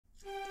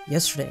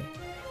Yesterday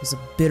was a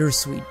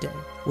bittersweet day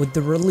with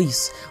the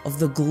release of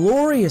the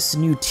glorious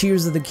new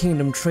Tears of the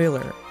Kingdom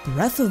trailer.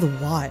 Breath of the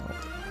Wild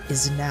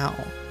is now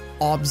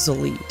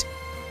obsolete.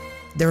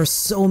 There are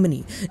so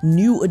many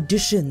new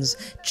additions,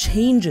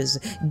 changes,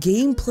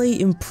 gameplay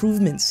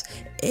improvements,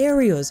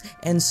 areas,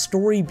 and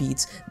story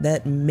beats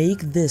that make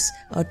this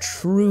a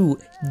true,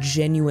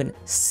 genuine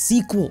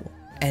sequel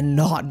and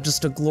not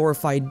just a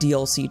glorified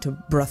DLC to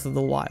Breath of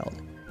the Wild.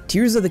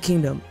 Tears of the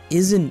Kingdom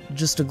isn't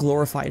just a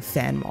glorified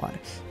fan mod.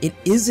 It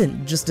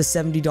isn't just a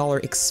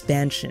 $70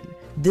 expansion.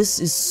 This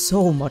is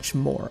so much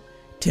more.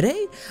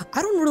 Today,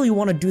 I don't really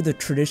want to do the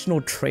traditional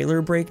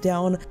trailer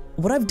breakdown.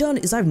 What I've done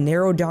is I've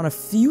narrowed down a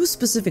few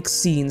specific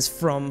scenes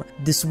from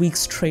this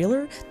week's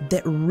trailer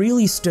that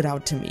really stood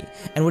out to me,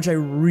 and which I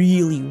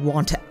really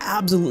want to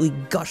absolutely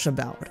gush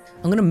about.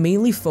 I'm going to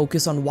mainly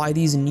focus on why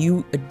these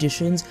new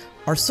additions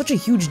are such a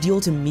huge deal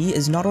to me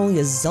as not only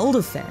a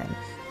Zelda fan,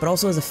 but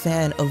also as a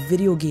fan of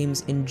video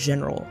games in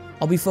general.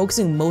 I'll be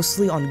focusing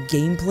mostly on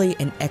gameplay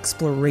and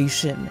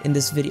exploration in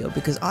this video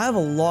because I have a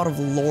lot of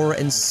lore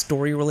and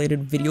story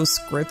related video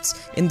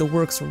scripts in the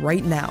works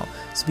right now,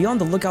 so be on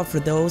the lookout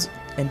for those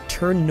and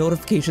turn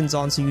notifications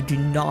on so you do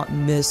not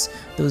miss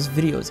those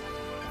videos.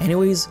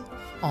 Anyways,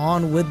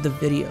 on with the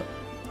video.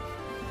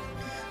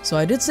 So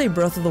I did say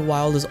Breath of the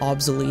Wild is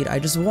obsolete. I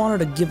just wanted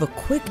to give a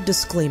quick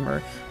disclaimer.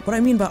 What I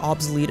mean by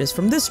obsolete is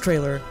from this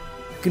trailer,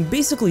 you can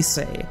basically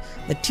say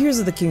that Tears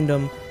of the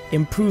Kingdom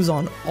improves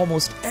on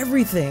almost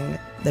everything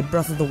that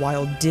Breath of the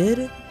Wild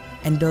did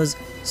and does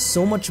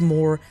so much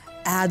more,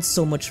 adds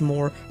so much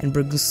more, and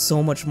brings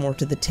so much more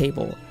to the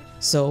table.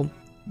 So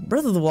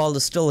Breath of the Wild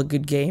is still a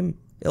good game.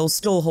 It'll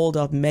still hold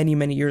up many,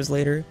 many years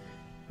later,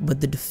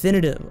 but the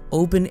definitive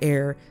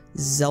open-air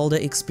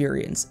Zelda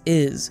experience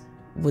is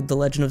with The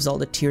Legend of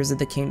Zelda Tears of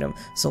the Kingdom.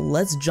 So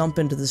let's jump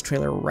into this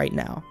trailer right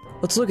now.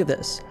 Let's look at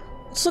this.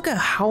 Let's look at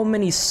how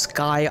many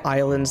sky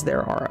islands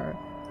there are.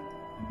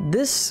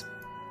 This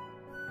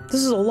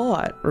is a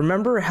lot.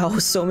 Remember how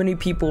so many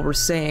people were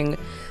saying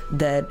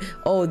that,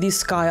 oh, these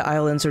sky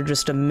islands are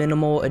just a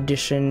minimal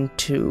addition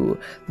to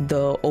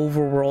the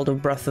overworld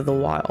of Breath of the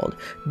Wild.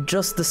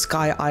 Just the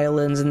sky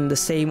islands in the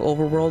same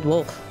overworld?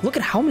 Well, look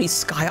at how many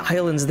sky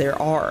islands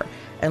there are.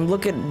 And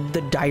look at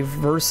the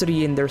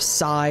diversity in their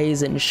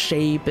size and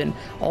shape and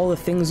all the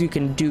things you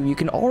can do. You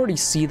can already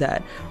see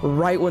that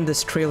right when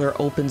this trailer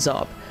opens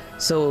up.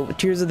 So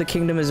Tears of the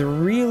Kingdom is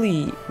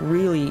really,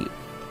 really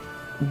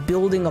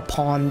building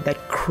upon that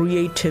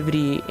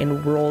creativity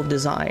in world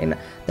design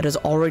that has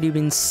already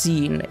been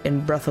seen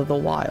in Breath of the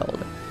Wild.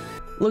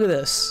 Look at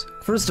this.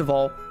 First of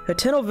all,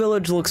 Hateno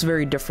Village looks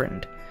very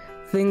different.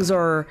 Things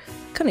are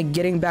kind of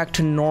getting back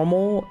to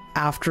normal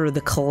after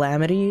the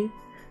calamity,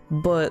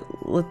 but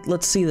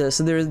let's see this.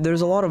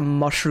 There's a lot of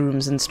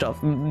mushrooms and stuff.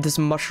 This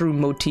mushroom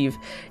motif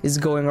is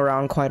going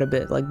around quite a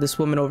bit. Like this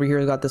woman over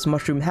here got this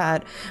mushroom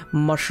hat,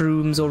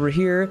 mushrooms over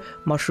here,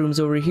 mushrooms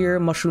over here,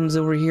 mushrooms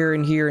over here,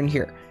 and here and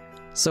here.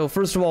 So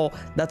first of all,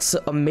 that's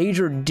a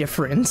major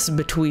difference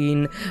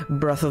between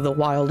Breath of the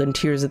Wild and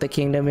Tears of the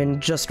Kingdom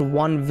in just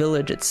one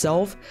village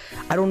itself.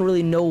 I don't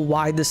really know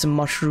why this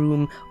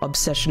mushroom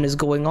obsession is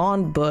going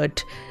on,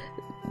 but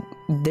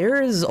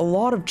there is a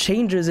lot of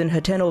changes in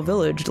Hateno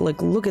Village.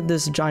 Like, look at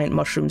this giant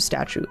mushroom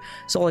statue.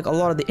 So like a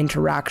lot of the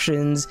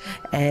interactions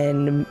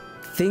and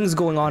things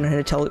going on in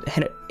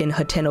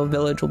Hateno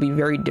Village will be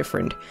very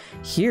different.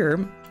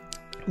 Here,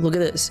 look at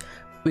this.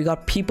 We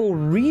got people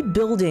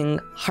rebuilding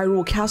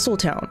Hyrule Castle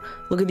Town.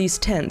 Look at these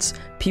tents.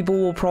 People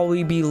will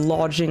probably be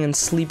lodging and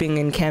sleeping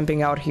and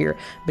camping out here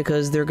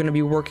because they're going to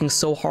be working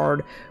so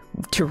hard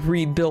to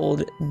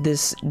rebuild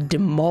this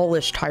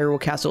demolished Hyrule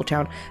Castle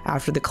Town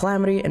after the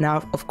calamity and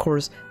now, of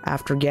course,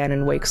 after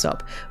Ganon wakes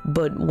up.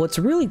 But what's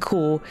really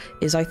cool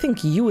is I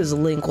think you as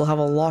Link will have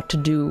a lot to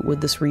do with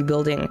this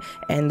rebuilding,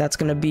 and that's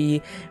going to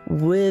be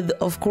with,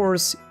 of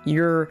course,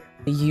 your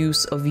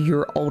use of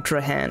your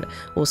Ultra Hand.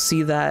 We'll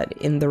see that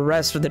in the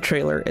rest of the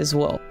trailer as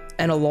well.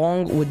 And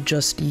along with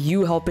just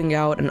you helping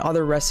out and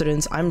other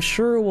residents, I'm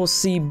sure we'll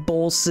see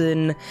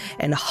Bolson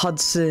and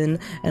Hudson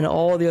and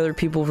all the other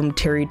people from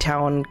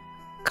Terrytown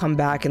come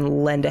back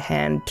and lend a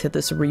hand to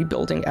this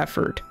rebuilding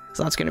effort.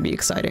 So that's going to be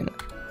exciting.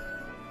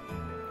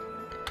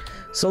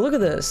 So look at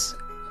this.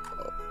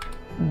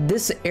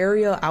 This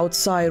area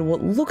outside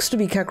what looks to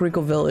be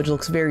Kakariko Village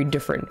looks very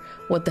different.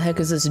 What the heck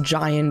is this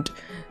giant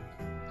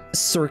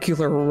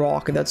circular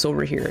rock that's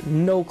over here?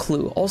 No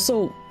clue.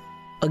 Also,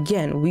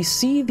 again, we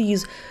see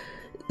these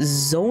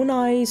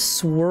Zonai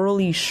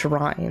swirly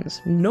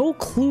shrines. No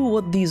clue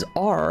what these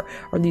are.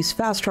 Are these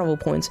fast travel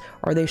points?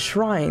 Are they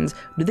shrines?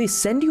 Do they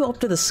send you up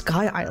to the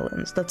Sky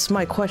Islands? That's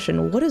my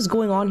question. What is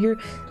going on here?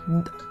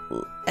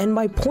 And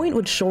my point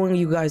with showing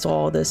you guys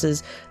all this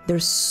is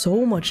there's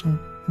so much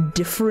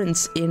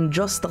difference in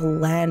just the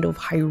land of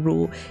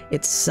Hyrule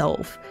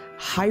itself.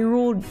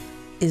 Hyrule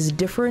is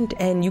different,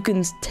 and you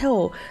can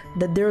tell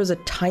that there is a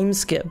time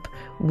skip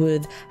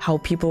with how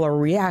people are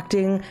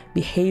reacting,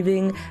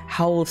 behaving,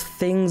 how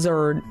things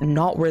are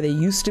not where they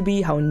used to be,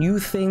 how new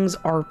things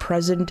are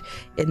present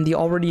in the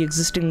already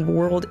existing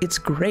world. It's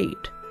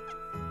great.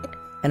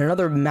 And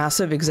another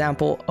massive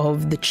example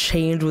of the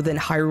change within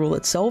Hyrule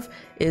itself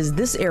is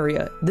this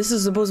area. This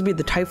is supposed to be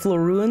the Typhlo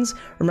Ruins.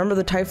 Remember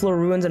the Typhlo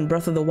Ruins in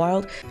Breath of the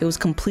Wild? It was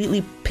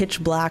completely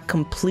pitch black,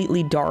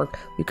 completely dark.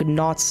 We could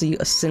not see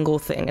a single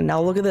thing. And now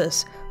look at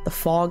this. The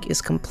fog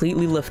is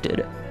completely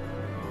lifted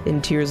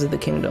in Tears of the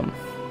Kingdom.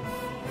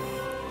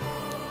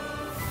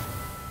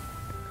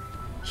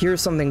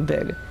 Here's something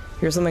big.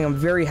 Here's something I'm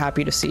very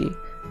happy to see.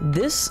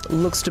 This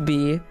looks to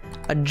be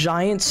a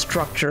giant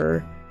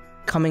structure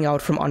coming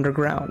out from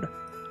underground.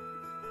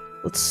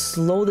 Let's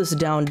slow this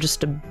down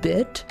just a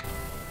bit.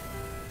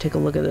 Take a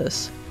look at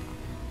this.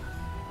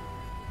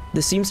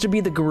 This seems to be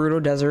the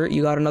Gerudo Desert.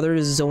 You got another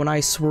Zonai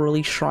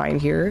swirly shrine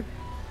here.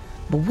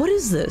 But what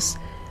is this?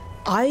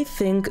 I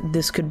think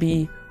this could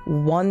be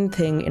one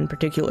thing in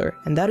particular,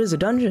 and that is a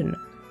dungeon.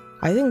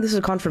 I think this is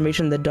a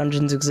confirmation that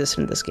dungeons exist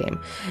in this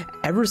game.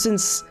 Ever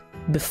since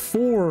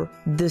before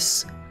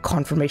this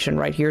confirmation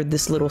right here,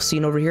 this little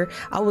scene over here,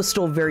 I was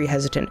still very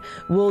hesitant.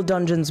 Will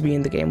dungeons be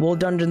in the game? Will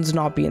dungeons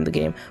not be in the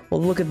game?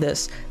 Well, look at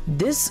this.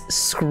 This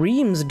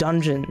screams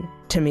dungeon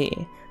to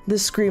me.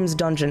 This screams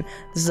dungeon.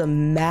 This is a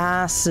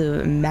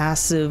massive,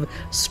 massive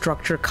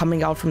structure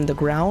coming out from the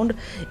ground.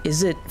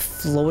 Is it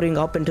floating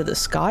up into the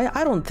sky?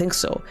 I don't think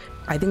so.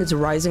 I think it's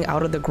rising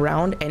out of the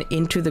ground and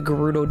into the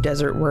Gerudo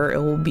Desert, where it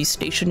will be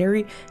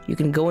stationary. You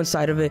can go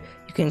inside of it.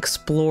 You can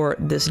explore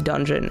this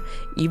dungeon.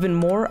 Even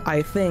more,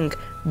 I think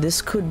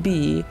this could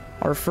be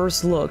our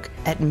first look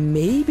at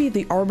maybe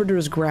the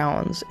Arbiter's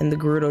grounds in the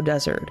Gerudo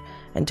Desert.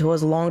 And to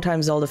us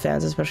longtime Zelda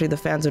fans, especially the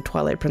fans of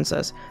Twilight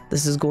Princess,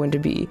 this is going to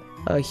be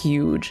a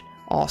huge,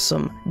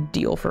 awesome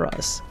deal for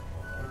us.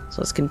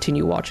 So let's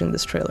continue watching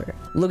this trailer.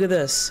 Look at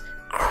this.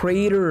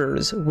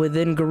 Craters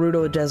within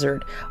Gerudo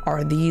Desert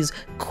are these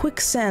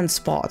quicksand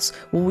spots.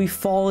 Will we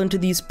fall into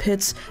these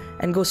pits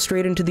and go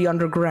straight into the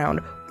underground?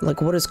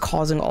 Like, what is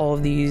causing all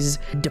of these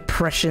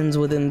depressions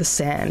within the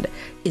sand?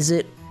 Is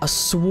it a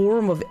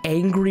swarm of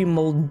angry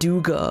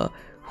Molduga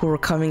who are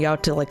coming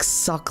out to like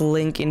suck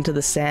Link into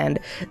the sand?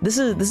 This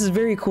is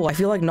very cool. I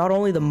feel like not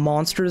only the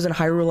monsters in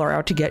Hyrule are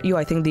out to get you,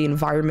 I think the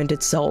environment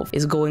itself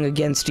is going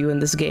against you in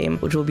this game,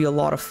 which will be a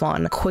lot of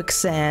fun.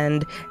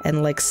 Quicksand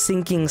and like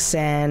sinking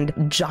sand,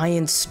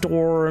 giant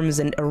storms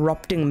and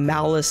erupting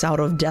malice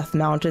out of Death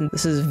Mountain.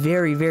 This is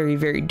very, very,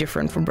 very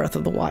different from Breath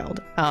of the Wild.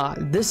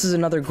 This is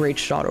another great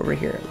shot over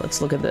here.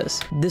 Let's look at this.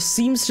 This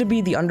seems to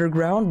be the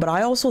underground, but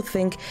I also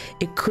think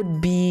it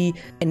could be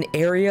an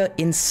area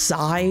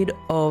inside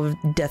of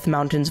Death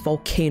Mountain's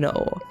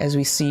volcano, as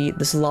we see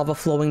this lava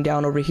flowing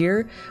down over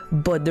here.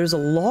 But there's a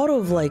lot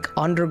of like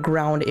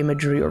underground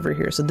imagery over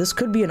here, so this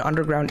could be an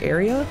underground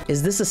area.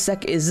 Is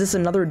this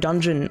another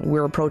dungeon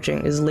we're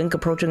approaching? Is Link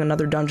approaching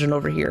another dungeon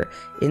over here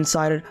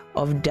inside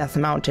of Death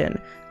Mountain?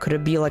 Could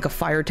it be like a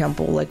fire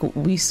temple like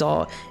we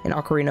saw in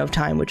Ocarina of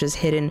Time, which is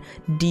hidden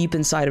deep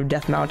inside of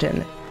Death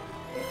Mountain?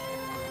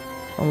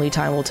 Only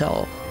time will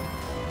tell.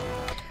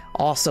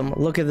 Awesome.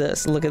 Look at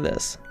this. Look at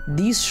this.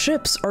 These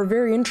ships are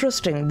very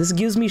interesting. This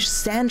gives me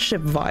sand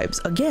ship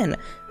vibes. Again,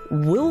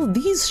 will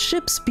these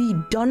ships be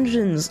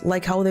dungeons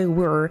like how they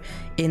were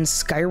in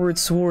Skyward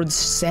Sword's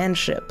sand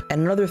ship?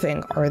 And another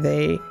thing, are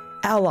they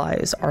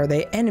allies? Are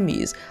they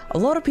enemies? A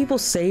lot of people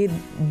say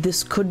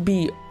this could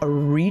be a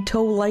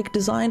Rito-like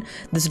design.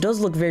 This does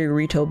look very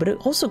Rito, but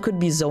it also could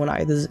be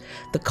Zonai.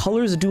 The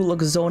colors do look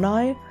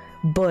Zonai,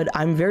 but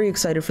I'm very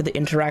excited for the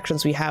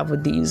interactions we have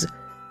with these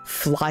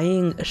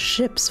flying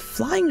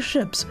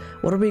ships.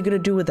 What are we gonna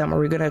do with them? Are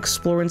we gonna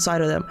explore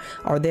inside of them?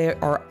 Are they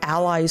our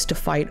allies to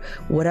fight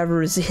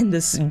whatever is in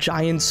this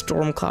giant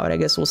storm cloud? I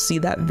guess we'll see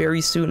that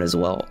very soon as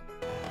well.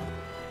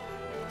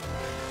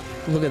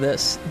 Look at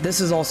this.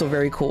 This is also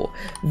very cool.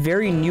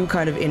 Very new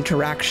kind of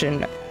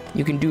interaction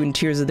you can do in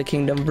Tears of the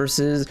Kingdom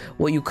versus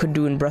what you could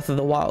do in Breath of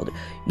the Wild.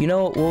 You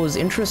know, what was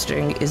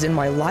interesting is in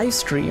my live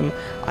stream,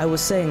 I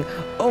was saying,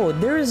 oh,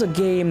 there is a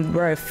game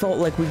where I felt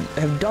like we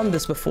have done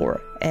this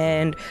before.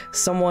 And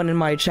someone in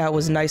my chat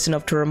was nice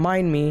enough to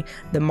remind me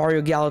that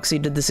Mario Galaxy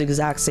did this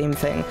exact same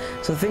thing.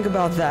 So think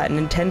about that.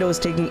 Nintendo is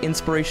taking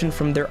inspiration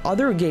from their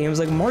other games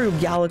like Mario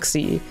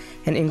Galaxy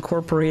and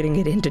incorporating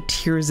it into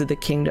Tears of the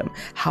Kingdom.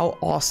 How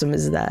awesome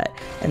is that?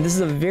 And this is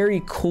a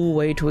very cool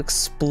way to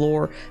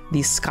explore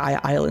these sky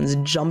islands,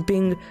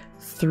 jumping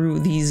through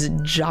these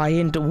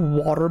giant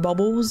water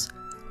bubbles.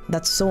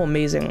 That's so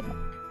amazing.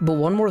 But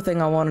one more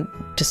thing I wanted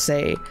to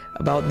say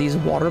about these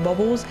water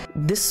bubbles,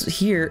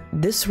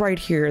 this right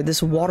here,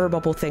 this water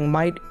bubble thing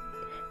might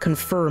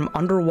confirm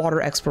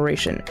underwater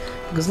exploration.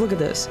 Because look at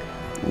this.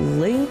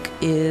 Link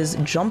is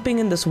jumping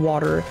in this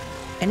water,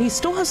 and he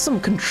still has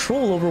some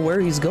control over where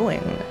he's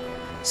going.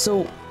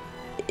 So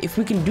if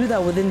we can do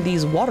that within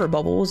these water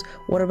bubbles,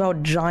 what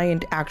about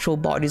giant actual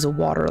bodies of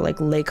water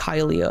like Lake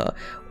Hylia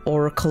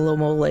or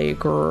Kalomo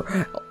Lake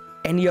or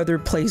any other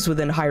place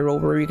within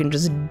Hyrule where you can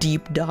just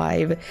deep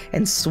dive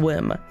and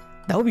swim?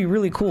 That would be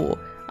really cool.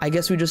 I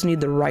guess we just need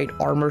the right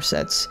armor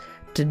sets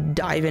to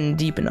dive in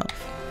deep enough.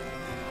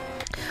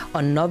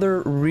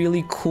 Another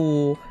really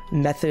cool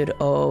method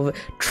of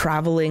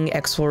traveling,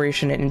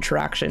 exploration, and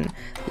interaction.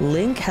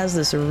 Link has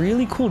this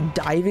really cool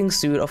diving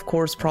suit, of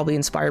course probably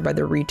inspired by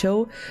the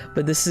Rito,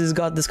 but this has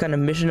got this kind of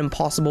Mission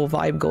Impossible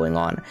vibe going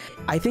on.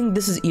 I think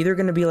this is either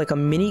going to be like a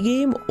mini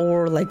game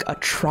or like a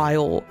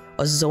trial,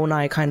 a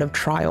Zonai kind of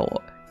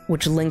trial,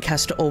 which Link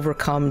has to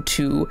overcome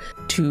to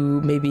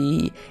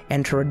maybe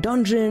enter a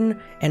dungeon,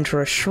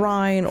 enter a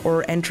shrine,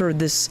 or enter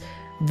this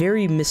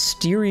very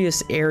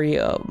mysterious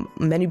area.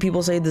 Many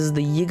people say this is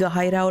the Yiga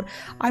hideout.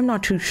 I'm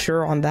not too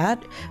sure on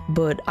that,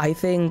 but I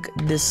think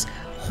this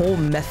whole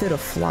method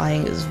of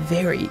flying is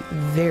very,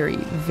 very,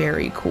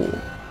 very cool.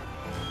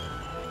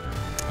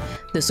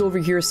 This over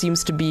here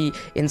seems to be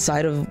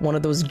inside of one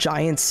of those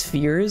giant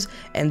spheres,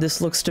 and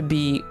this looks to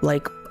be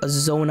like a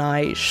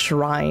Zonai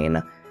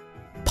shrine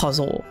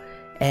puzzle.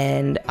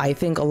 And I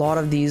think a lot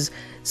of these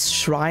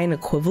shrine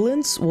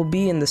equivalents will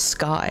be in the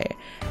sky.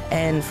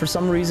 And for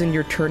some reason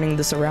you're turning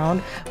this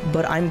around,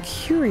 but I'm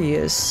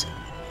curious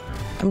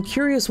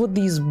what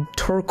these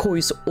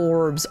turquoise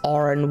orbs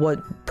are and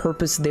what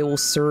purpose they will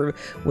serve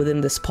within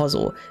this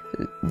puzzle.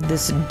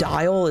 This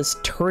dial is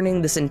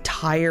turning this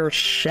entire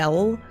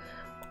shell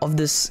of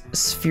this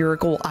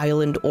spherical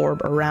island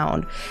orb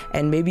around,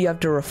 and maybe you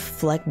have to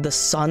reflect the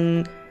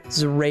sun's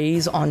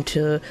rays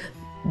onto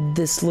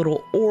this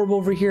little orb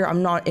over here.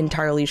 I'm not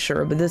entirely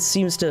sure, but this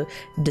seems to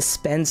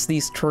dispense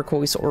these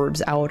turquoise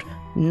orbs out.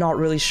 Not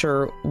really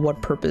sure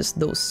what purpose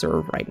those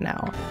serve right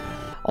now.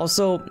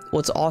 Also,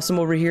 what's awesome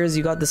over here is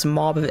you got this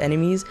mob of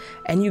enemies,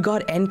 and you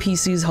got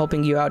NPCs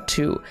helping you out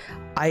too.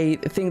 I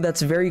think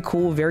that's very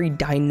cool, very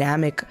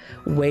dynamic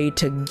way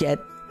to get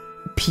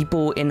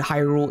people in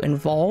Hyrule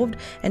involved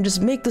and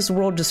just make this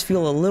world just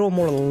feel a little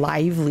more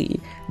lively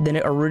than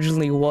it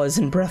originally was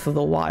in Breath of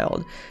the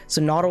Wild.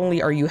 So not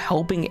only are you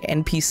helping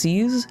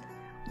NPCs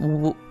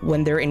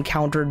when they're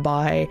encountered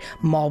by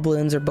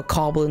moblins or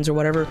bokoblins or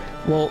whatever,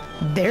 well,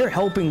 they're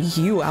helping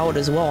you out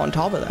as well on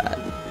top of that.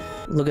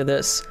 Look at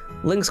this.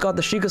 Link's got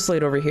the Sheikah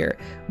slate over here,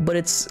 but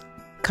it's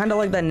kind of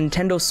like that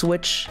Nintendo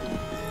Switch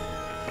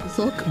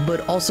look,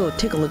 but also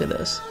take a look at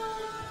this.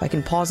 If I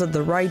can pause at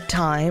the right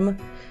time,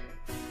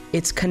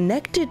 it's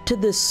connected to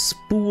this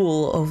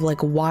spool of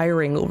like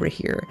wiring over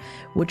here,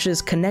 which is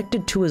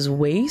connected to his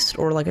waist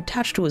or like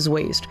attached to his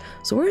waist.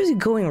 So where is he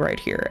going right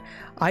here?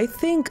 I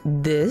think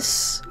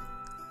this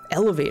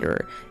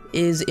elevator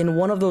is in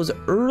one of those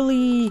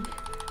early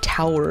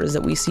towers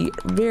that we see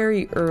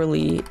very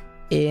early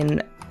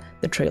in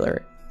the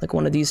trailer. Like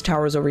one of these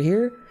towers over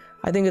here.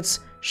 I think it's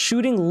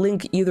shooting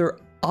Link either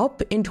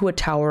up into a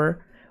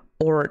tower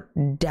or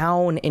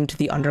down into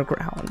the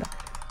underground.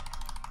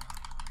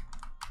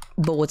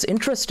 But what's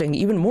interesting,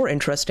 even more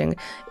interesting,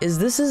 is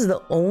this is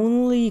the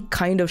only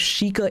kind of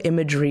Sheikah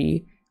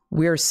imagery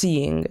we're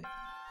seeing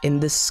in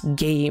this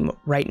game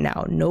right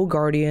now. No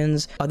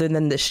guardians other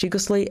than the Sheikah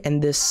slate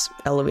and this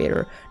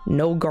elevator.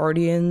 No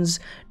guardians,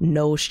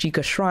 no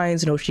Sheikah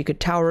shrines, no Sheikah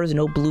towers,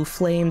 no blue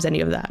flames,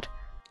 any of that.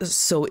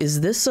 So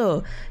is this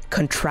a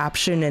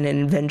contraption and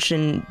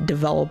invention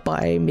developed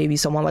by maybe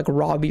someone like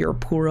Robbie or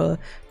Pura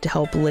to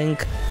help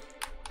Link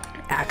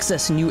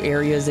access new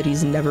areas that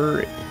he's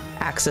never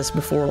accessed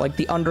before, like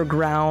the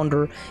underground,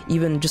 or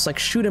even just like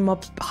shoot him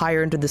up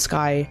higher into the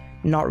sky?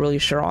 Not really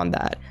sure on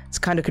that. It's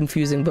kind of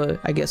confusing, but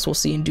I guess we'll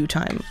see in due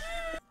time.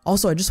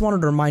 Also, I just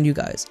wanted to remind you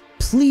guys,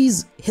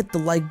 please hit the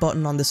like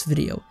button on this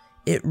video.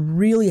 It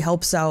really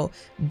helps out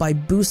by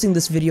boosting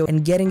this video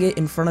and getting it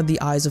in front of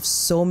the eyes of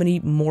so many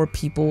more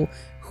people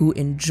who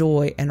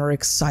enjoy and are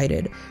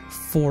excited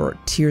for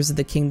Tears of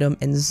the Kingdom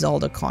and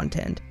Zelda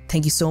content.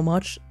 Thank you so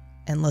much,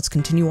 and let's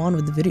continue on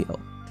with the video.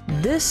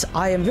 This,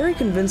 I am very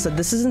convinced that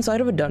this is inside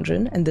of a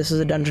dungeon, and this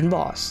is a dungeon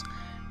boss.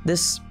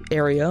 This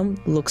area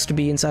looks to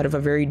be inside of a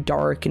very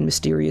dark and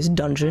mysterious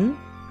dungeon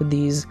with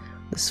this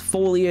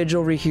foliage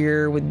over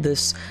here with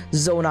this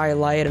Zonai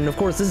light, and of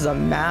course this is a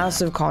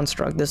massive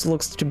construct. This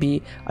looks to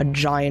be a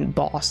giant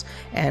boss,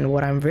 and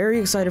what I'm very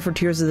excited for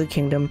Tears of the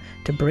Kingdom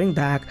to bring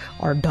back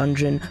are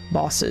dungeon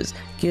bosses.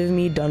 Give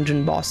me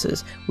dungeon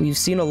bosses. We've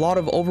seen a lot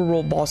of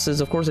overworld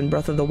bosses, of course, in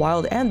Breath of the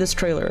Wild and this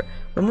trailer.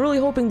 I'm really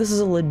hoping this is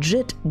a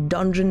legit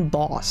dungeon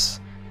boss.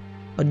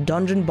 A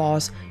dungeon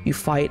boss you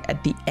fight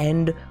at the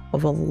end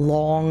of a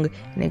long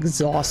and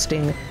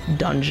exhausting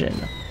dungeon.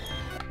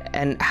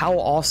 And how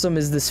awesome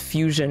is this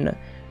fusion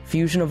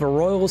of a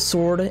royal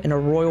sword and a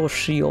royal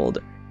shield?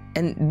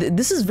 And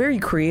this is very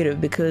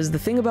creative, because the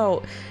thing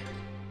about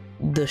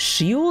the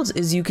shields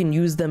is you can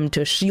use them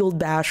to shield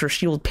bash or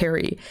shield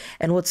parry.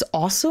 And what's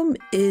awesome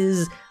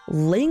is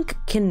Link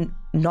can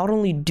not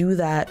only do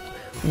that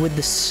with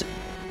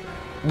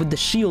the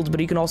shields, but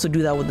he can also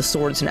do that with the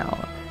swords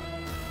now.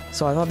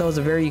 So I thought that was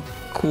a very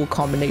cool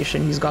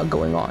combination he's got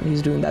going on.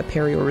 He's doing that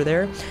parry over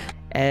there.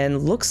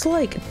 And looks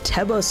like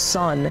Teba's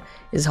son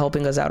is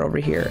helping us out over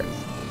here.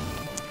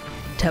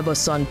 Teba's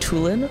son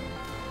Tulin.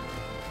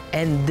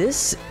 And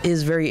this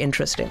is very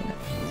interesting.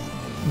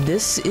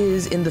 This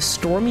is in the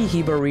Stormy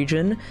Heba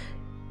region,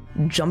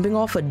 jumping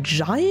off a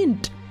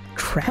giant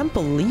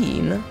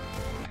trampoline.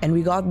 And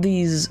we got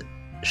these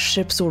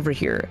ships over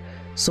here.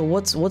 So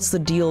what's the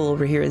deal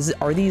over here?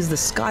 Are these the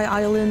sky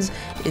islands?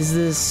 Is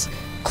this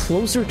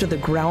closer to the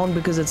ground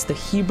because it's the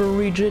Hebrew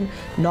region?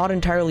 Not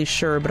entirely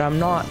sure, but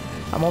I'm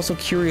also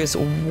curious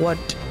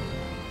what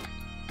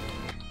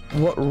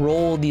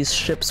role these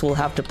ships will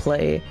have to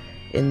play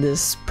in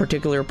this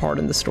particular part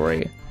in the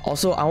story.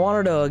 Also, I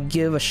wanted to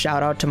give a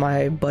shout out to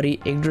my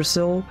buddy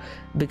Yggdrasil,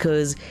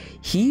 because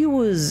he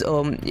was,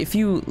 if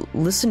you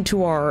listen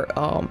to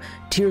our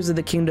Tears of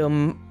the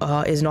Kingdom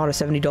is not a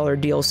 $70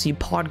 DLC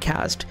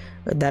podcast,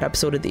 that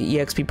episode of the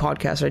EXP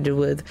podcast I did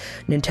with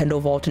Nintendo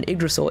Vault and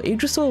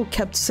Yggdrasil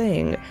kept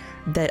saying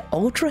that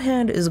Ultra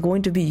Hand is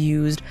going to be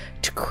used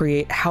to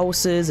create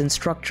houses and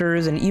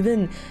structures and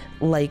even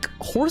like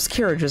horse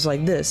carriages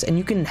like this, and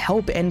you can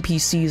help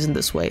NPCs in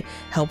this way,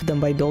 help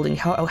them by building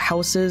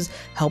houses,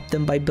 help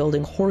them by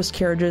building horse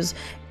carriages,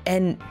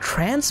 and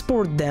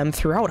transport them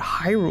throughout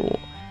Hyrule.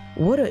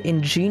 What an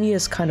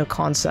ingenious kind of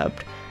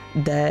concept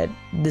that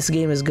this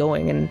game is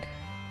going and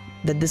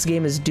that this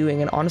game is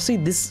doing. And honestly,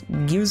 this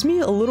gives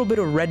me a little bit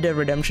of Red Dead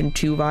Redemption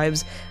 2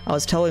 vibes. I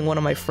was telling one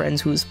of my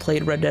friends who's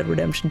played Red Dead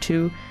Redemption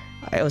 2,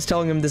 I was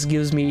telling him this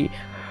gives me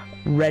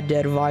Red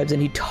Dead vibes,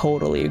 and he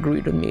totally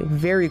agreed with me.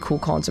 Very cool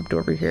concept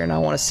over here, and I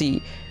want to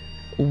see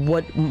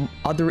what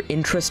other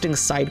interesting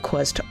side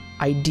quest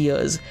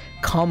ideas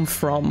come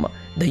from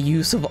the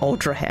use of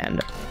Ultra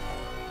Hand.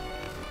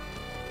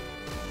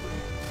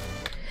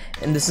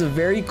 And this is a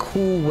very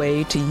cool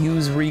way to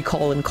use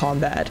recall in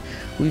combat.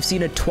 We've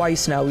seen it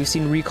twice now. We've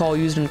seen recall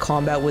used in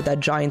combat with that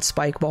giant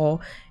spike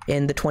ball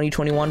in the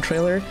 2021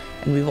 trailer,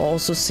 and we've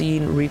also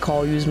seen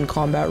recall used in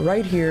combat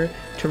right here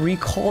to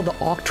recall the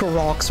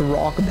Octorok's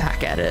rock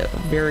back at it.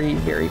 Very,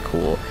 very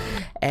cool.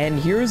 And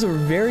here's a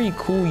very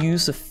cool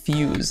use of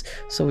fuse.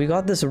 So we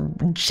got this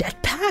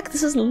jetpack.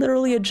 This is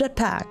literally a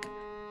jetpack,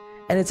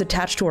 and it's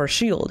attached to our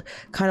shield,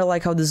 kind of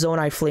like how the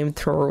Zonai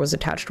flamethrower was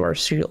attached to our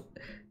shield,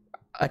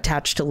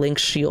 attached to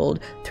Link's shield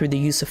through the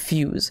use of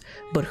fuse.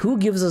 But who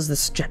gives us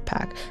this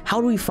jetpack?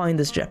 How do we find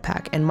this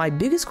jetpack? And my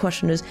biggest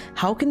question is,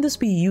 how can this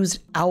be used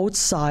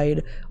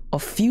outside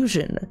of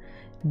fusion?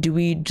 Do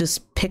we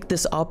just pick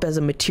this up as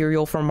a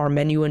material from our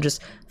menu and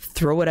just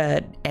throw it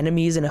at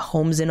enemies and it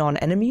homes in on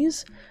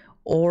enemies?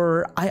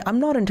 Or I'm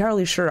not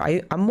entirely sure.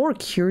 I'm more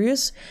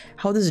curious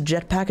how this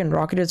jetpack and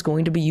rocket is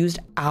going to be used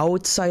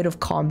outside of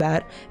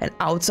combat and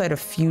outside of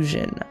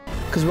fusion,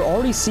 because we're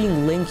already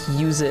seeing Link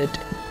use it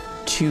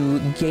to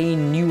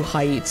gain new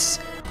heights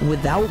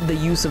without the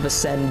use of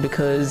ascend,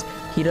 because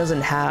he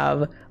doesn't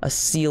have a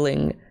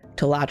ceiling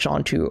to latch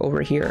onto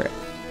over here.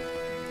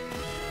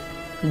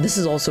 This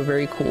is also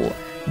very cool.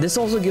 This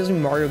also gives me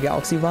Mario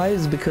Galaxy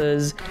vibes,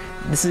 because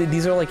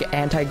these are like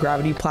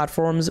anti-gravity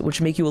platforms which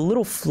make you a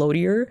little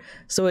floatier.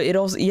 So it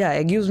also, yeah,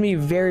 it gives me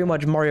very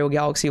much Mario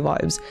Galaxy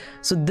vibes.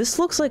 So this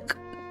looks like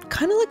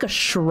kind of like a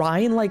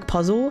shrine-like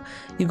puzzle.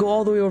 You go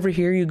all the way over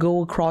here, you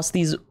go across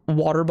these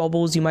water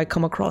bubbles you might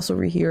come across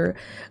over here,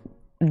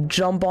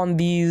 jump on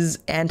these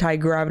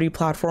anti-gravity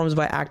platforms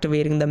by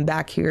activating them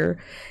back here.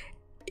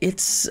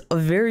 It's a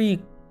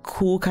very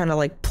cool kind of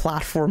like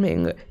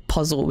platforming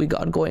puzzle we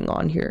got going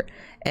on here,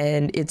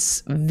 and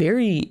it's a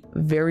very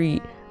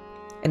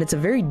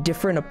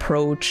different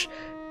approach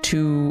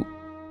to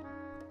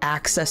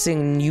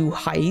accessing new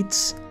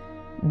heights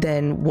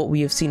than what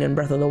we have seen in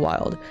Breath of the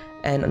Wild.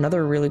 And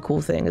another really cool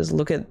thing is,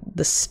 look at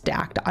the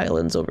stacked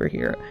islands over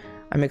here.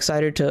 I'm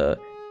excited to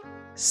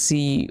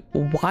see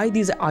why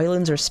these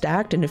islands are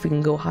stacked and if we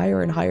can go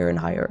higher and higher and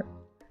higher.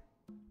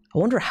 I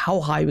wonder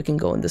how high we can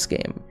go in this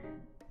game.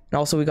 And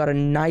also we got a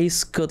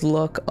nice good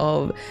look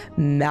of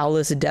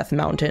Malice Death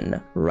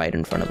Mountain right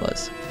in front of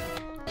us.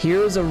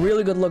 Here's a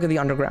really good look at the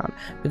underground,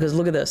 because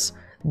look at this.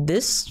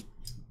 This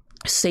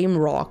same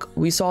rock,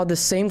 we saw the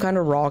same kind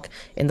of rock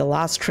in the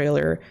last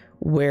trailer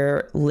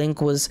where Link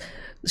was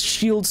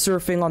shield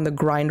surfing on the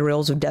grind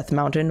rails of Death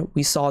Mountain.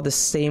 We saw the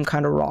same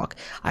kind of rock.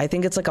 I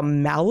think it's like a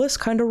Malice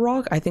kind of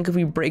rock. I think if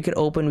we break it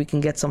open, we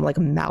can get some like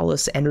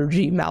Malice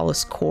energy,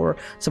 Malice core,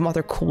 some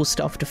other cool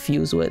stuff to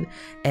fuse with.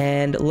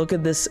 And look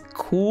at this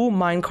cool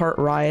minecart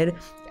ride.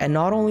 And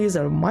not only is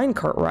it a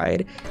minecart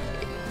ride,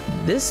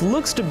 this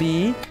looks to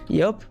be,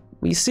 yep,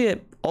 we see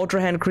it,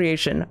 Ultra Hand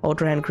creation,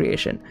 Ultra Hand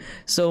creation.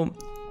 So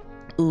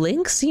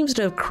Link seems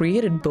to have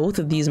created both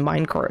of these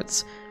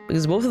minecarts,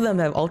 because both of them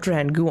have Ultra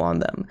Hand goo on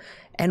them.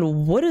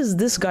 And what is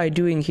this guy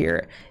doing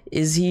here?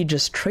 Is he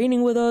just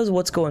training with us?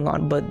 What's going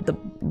on? But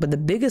the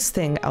biggest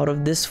thing out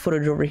of this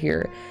footage over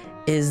here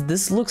is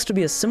this looks to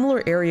be a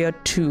similar area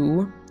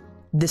to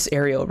this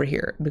area over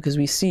here, because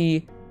we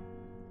see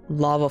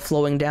lava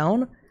flowing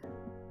down.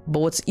 But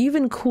what's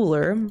even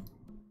cooler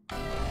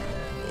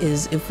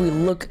is if we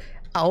look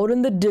out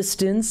in the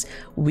distance,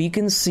 we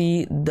can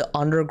see the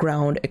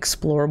underground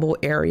explorable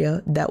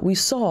area that we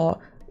saw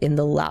in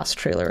the last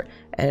trailer.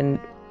 And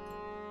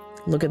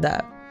look at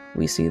that,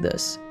 we see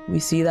this. we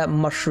see that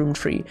mushroom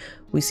tree,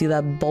 we see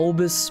that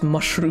bulbous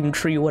mushroom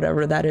tree,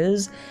 whatever that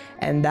is,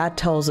 and that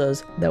tells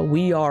us that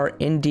we are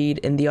indeed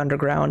in the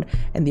underground,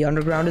 and the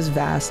underground is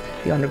vast,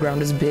 the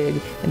underground is big,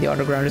 and the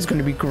underground is going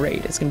to be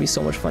great. It's going to be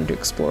so much fun to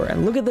explore.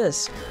 And look at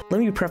this.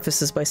 Let me preface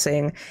this by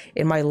saying,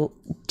 in my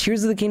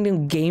Tears of the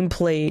Kingdom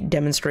gameplay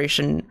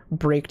demonstration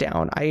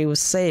breakdown, I was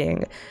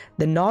saying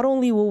that not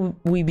only will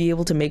we be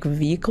able to make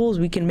vehicles,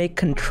 we can make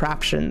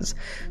contraptions.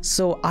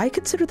 So I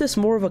consider this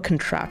more of a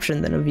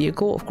contraption than a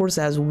vehicle. Of course,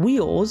 it has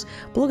wheels,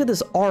 but look at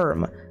this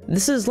arm.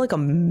 This is like a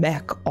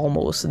mech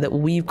almost that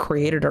we've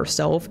created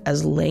ourselves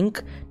as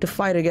Link to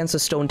fight against a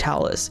stone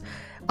talus.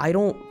 I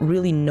don't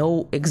really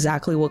know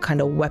exactly what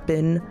kind of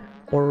weapon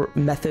or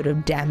method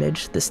of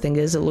damage this thing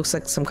is. It looks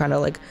like some kind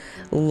of like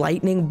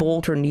lightning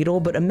bolt or needle,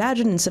 but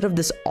imagine instead of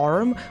this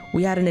arm,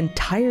 we had an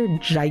entire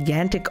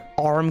gigantic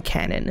arm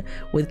cannon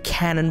with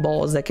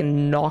cannonballs that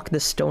can knock the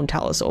stone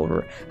talus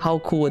over. How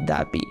cool would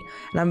that be?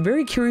 And I'm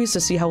very curious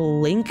to see how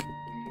Link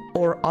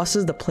or us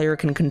as the player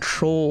can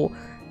control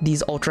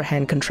these ultra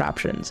hand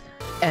contraptions.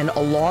 And a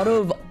lot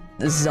of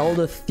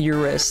Zelda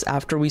theorists,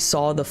 after we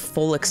saw the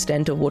full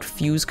extent of what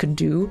Fuse could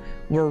do,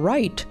 were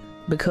right.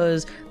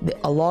 Because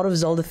a lot of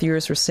Zelda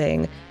theorists were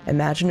saying,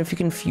 imagine if you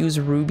can fuse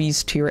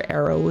rubies to your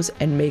arrows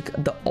and make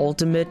the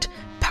ultimate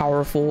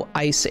powerful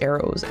ice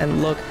arrows.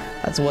 And look,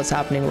 that's what's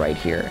happening right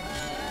here.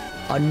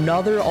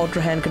 Another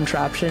ultra hand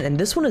contraption, and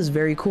this one is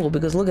very cool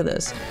because look at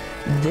this.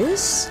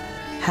 This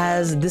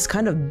has this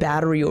kind of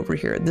battery over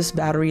here. This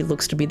battery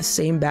looks to be the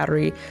same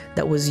battery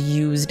that was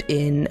used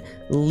in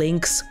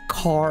Link's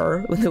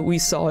car that we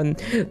saw in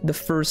the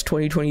first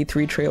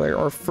 2023 trailer,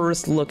 or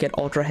first look at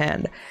Ultra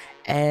Hand.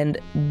 And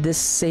this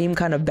same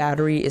kind of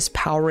battery is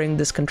powering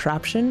this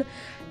contraption.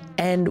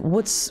 And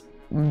what's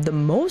the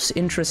most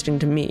interesting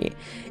to me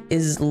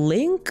is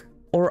Link,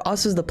 or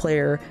us as the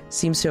player,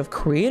 seems to have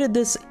created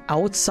this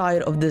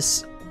outside of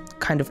this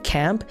kind of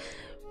camp,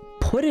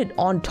 put it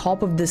on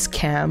top of this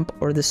camp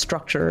or this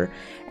structure,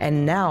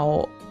 and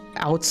now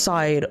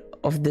outside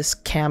of this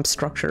camp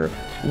structure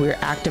we're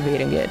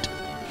activating it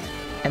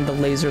and the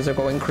lasers are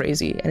going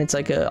crazy, and it's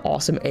like an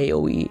awesome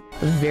AoE.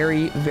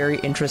 Very, very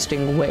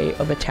interesting way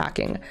of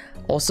attacking.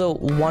 Also,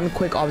 one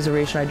quick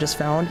observation I just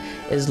found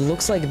is,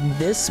 looks like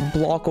this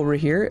block over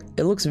here,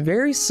 it looks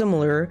very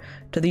similar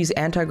to these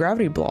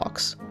anti-gravity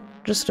blocks.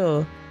 Just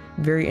a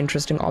very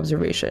interesting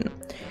observation.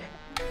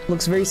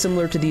 Looks very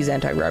similar to these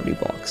anti-gravity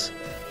blocks.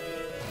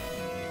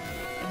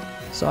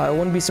 So I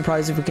wouldn't be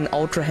surprised if we can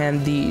ultra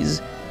hand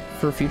these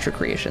for future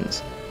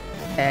creations.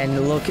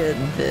 And look at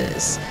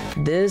this.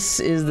 This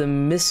is the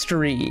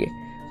mystery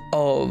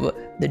of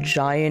the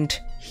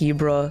giant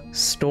Hebra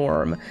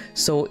storm.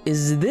 So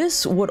is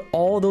this what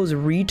all those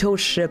Rito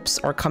ships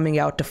are coming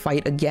out to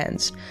fight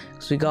against?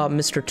 So we got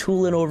Mr.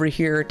 Tulin over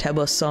here,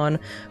 Teba's son.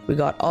 We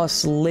got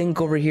us, Link,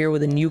 over here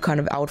with a new kind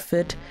of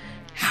outfit.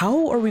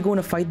 How are we going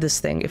to fight this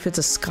thing? If it's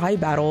a sky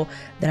battle,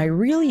 then I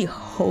really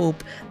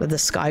hope that the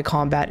sky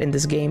combat in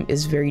this game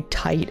is very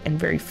tight and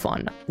very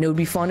fun. And it would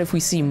be fun if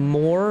we see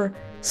more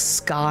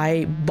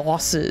sky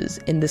bosses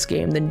in this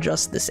game than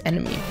just this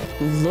enemy.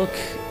 Look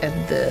at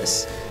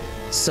this.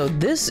 So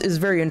this is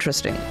very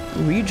interesting.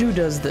 Riju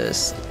does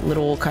this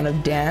little kind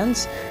of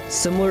dance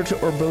similar to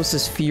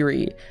Urbosa's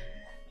Fury.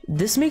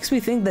 This makes me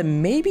think that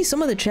maybe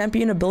some of the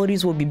champion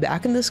abilities will be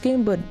back in this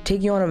game, but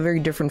taking on a very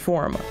different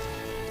form.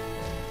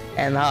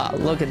 And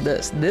look at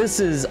this. This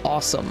is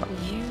awesome.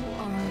 You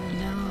are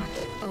not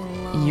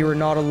alone. You're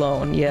not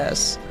alone,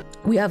 yes.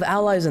 We have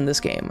allies in this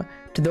game.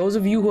 To those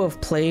of you who have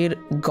played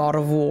God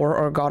of War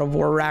or God of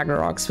War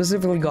Ragnarok,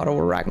 specifically God of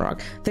War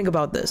Ragnarok, think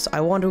about this.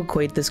 I want to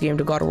equate this game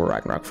to God of War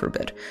Ragnarok for a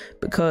bit,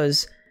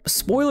 because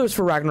spoilers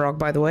for Ragnarok,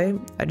 by the way,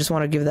 I just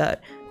want to give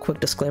that quick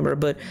disclaimer,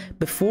 but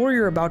before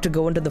you're about to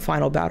go into the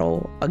final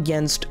battle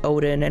against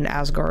Odin and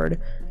Asgard,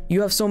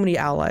 you have so many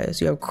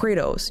allies. You have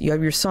Kratos, you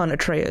have your son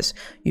Atreus,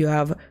 you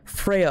have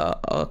Freya,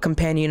 a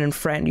companion and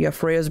friend, you have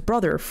Freya's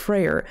brother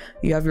Freyr,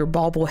 you have your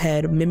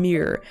bobblehead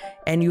Mimir,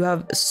 and you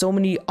have so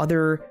many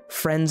other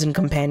friends and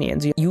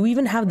companions. You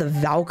even have the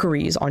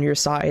Valkyries on your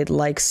side,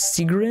 like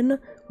Sigrun,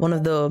 one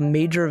of the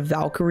major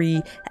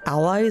Valkyrie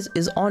allies,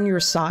 is on your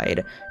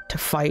side to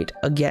fight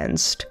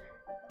against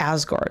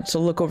Asgard.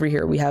 So look over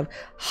here, we have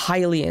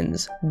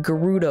Hylians,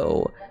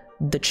 Gerudo,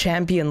 the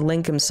champion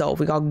Link himself,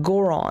 we got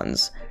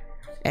Gorons,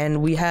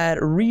 and we had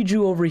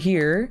Riju over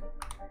here,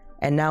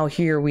 and now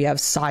here we have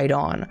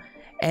Sidon.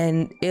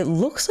 And it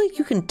looks like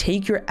you can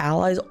take your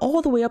allies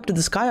all the way up to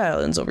the Sky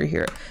Islands over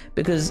here,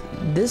 because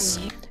this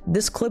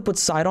clip with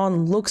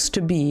Sidon looks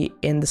to be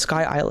in the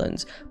Sky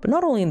Islands. But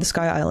not only in the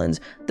Sky Islands,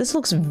 this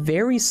looks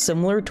very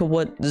similar to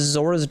what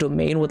Zora's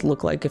Domain would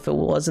look like if it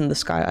was in the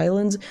Sky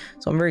Islands.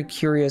 So I'm very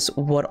curious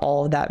what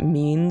all of that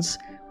means.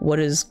 What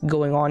is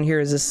going on here?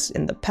 Is this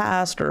in the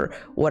past or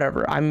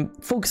whatever? I'm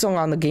focusing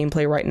on the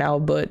gameplay right now,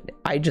 but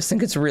I just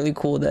think it's really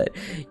cool that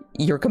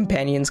your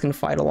companions can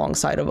fight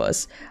alongside of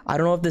us. I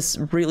don't know if this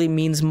really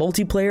means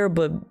multiplayer,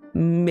 but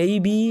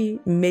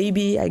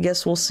maybe, I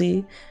guess we'll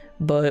see.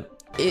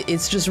 But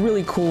it's just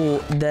really cool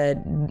that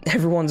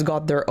everyone's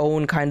got their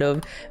own kind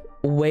of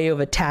way of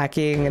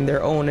attacking and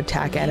their own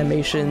attack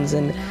animations,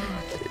 and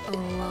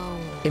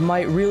it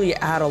might really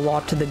add a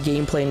lot to the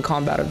gameplay and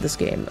combat of this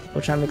game,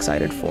 which I'm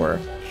excited for.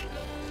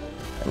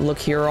 And look,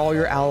 here are all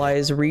your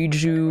allies: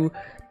 Riju,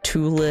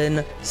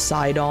 Tulin,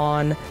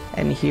 Sidon,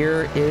 and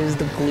here is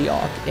the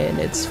Gleeok in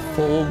its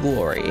full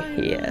glory.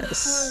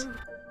 Yes.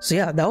 So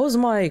yeah, that was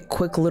my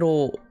quick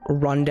little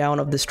rundown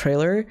of this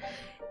trailer.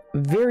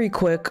 Very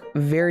quick,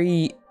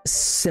 very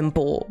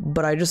simple,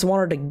 but I just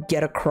wanted to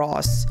get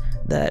across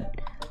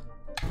that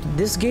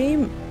this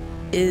game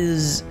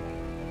is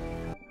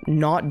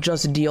not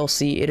just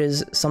DLC, it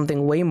is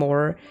something way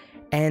more,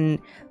 and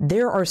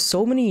there are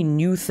so many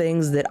new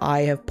things that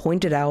I have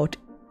pointed out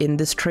in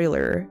this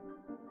trailer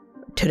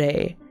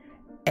today,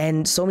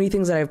 and so many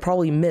things that I've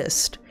probably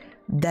missed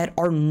that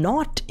are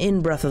not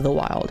in Breath of the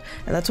Wild.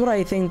 And that's what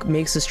I think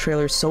makes this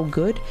trailer so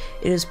good.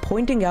 It is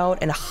pointing out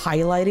and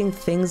highlighting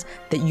things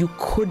that you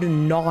could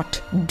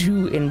not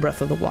do in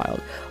Breath of the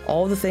Wild.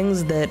 All the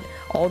things that,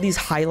 all these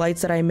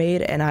highlights that I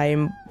made and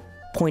I'm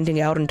pointing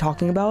out and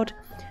talking about,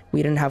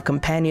 we didn't have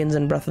companions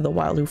in Breath of the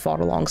Wild who fought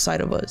alongside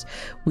of us.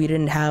 We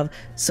didn't have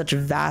such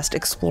vast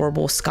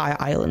explorable sky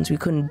islands. We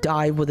couldn't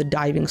dive with a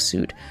diving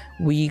suit.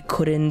 We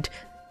couldn't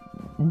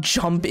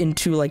jump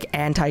into like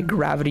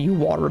anti-gravity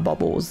water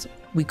bubbles.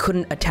 We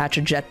couldn't attach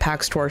a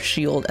jetpacks to our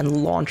shield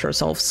and launch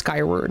ourselves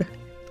skyward.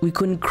 We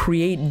couldn't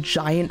create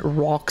giant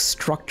rock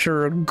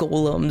structure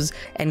golems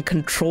and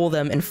control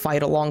them and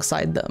fight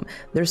alongside them.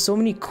 There's so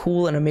many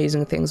cool and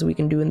amazing things we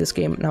can do in this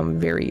game, and I'm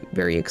very,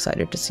 very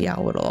excited to see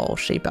how it'll all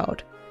shape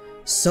out.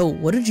 So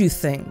what did you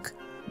think?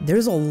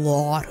 There's a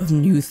lot of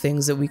new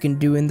things that we can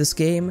do in this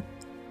game,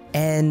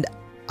 and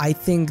I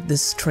think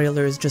this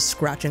trailer is just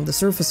scratching the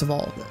surface of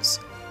all of this.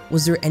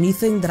 Was there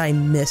anything that I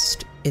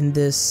missed in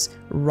this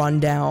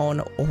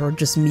rundown, or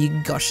just me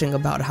gushing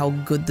about how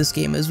good this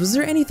game is? Was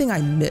there anything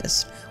I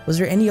missed? Was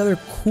there any other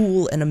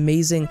cool and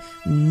amazing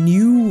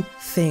new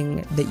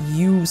thing that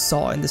you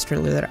saw in this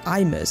trailer that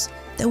I missed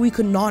that we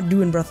could not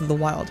do in Breath of the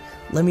Wild?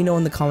 Let me know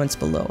in the comments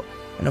below.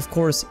 And of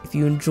course, if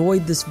you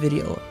enjoyed this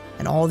video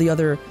and all the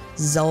other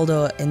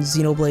Zelda and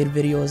Xenoblade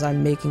videos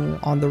I'm making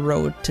on the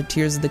road to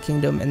Tears of the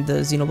Kingdom and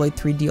the Xenoblade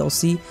 3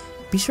 DLC,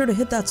 be sure to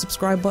hit that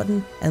subscribe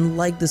button and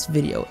like this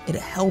video. It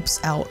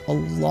helps out a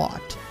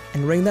lot.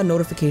 And ring that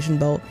notification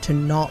bell to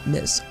not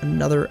miss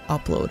another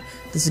upload.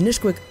 This is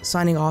Nishquick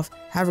signing off.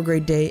 Have a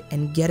great day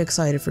and get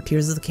excited for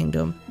Tears of the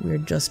Kingdom. We're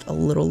just a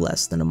little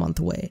less than a month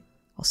away.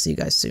 I'll see you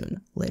guys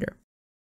soon. Later.